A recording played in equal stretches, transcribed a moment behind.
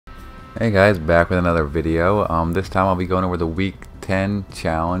Hey guys, back with another video. This time I'll be going over the week 10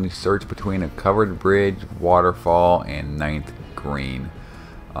 challenge. Search between a covered bridge, waterfall, and ninth green.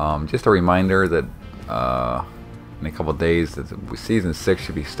 Just a reminder that in a couple days that season 6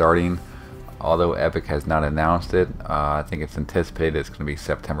 should be starting. Although Epic has not announced it, I think it's anticipated it's going to be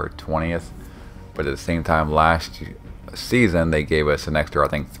September 20th. But at the same time, last season they gave us an extra, I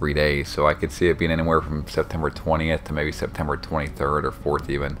think, 3 days. So I could see it being anywhere from September 20th to maybe September 23rd or 4th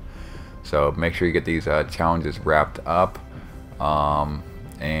even. So make sure you get these challenges wrapped up,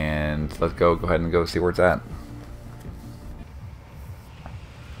 and let's go ahead and go see where it's at.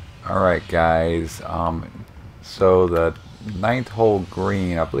 Alright guys, so the ninth hole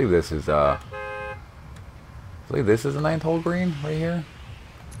green, I believe this is the ninth hole green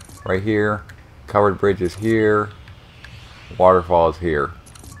right here. Covered bridge is here, waterfall is here.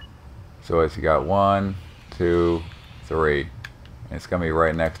 So as you got 1, 2, 3. It's gonna be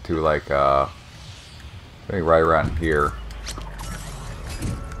right next to, like, gonna be right around here.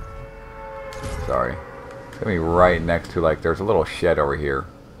 Sorry. It's gonna be right next to, like, there's a little shed over here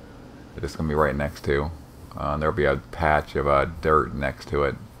that it's gonna be right next to. There'll be a patch of dirt next to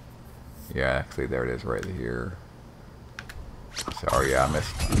it. Yeah, actually, there it is right here. Sorry, yeah,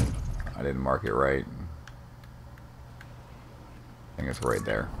 I didn't mark it right. I think it's right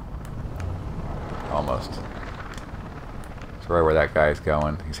there. Almost. It's right where that guy's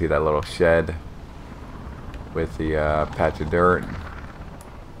going. You see that little shed with the patch of dirt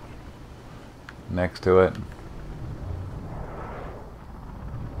next to it.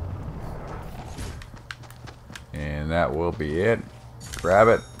 And that will be it. Grab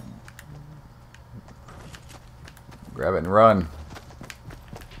it. Grab it and run.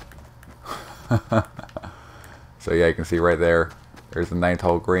 So yeah, you can see right there. There's the ninth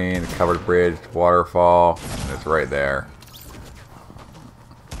hole green, covered bridge, waterfall, and it's right there.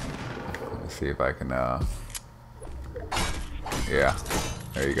 See if I can yeah,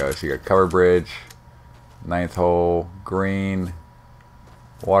 there you go. So you got cover bridge, ninth hole green,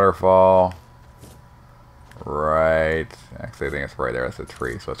 waterfall, right, actually I think it's right there. That's a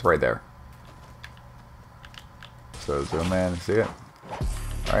tree, so it's right there. So zoom in, see it.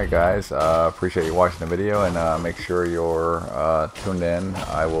 Alright guys, appreciate you watching the video, and make sure you're tuned in.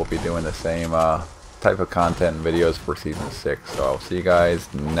 I will be doing the same type of content and videos for season 6. So I'll see you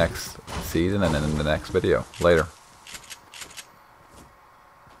guys next season and in the next video. Later.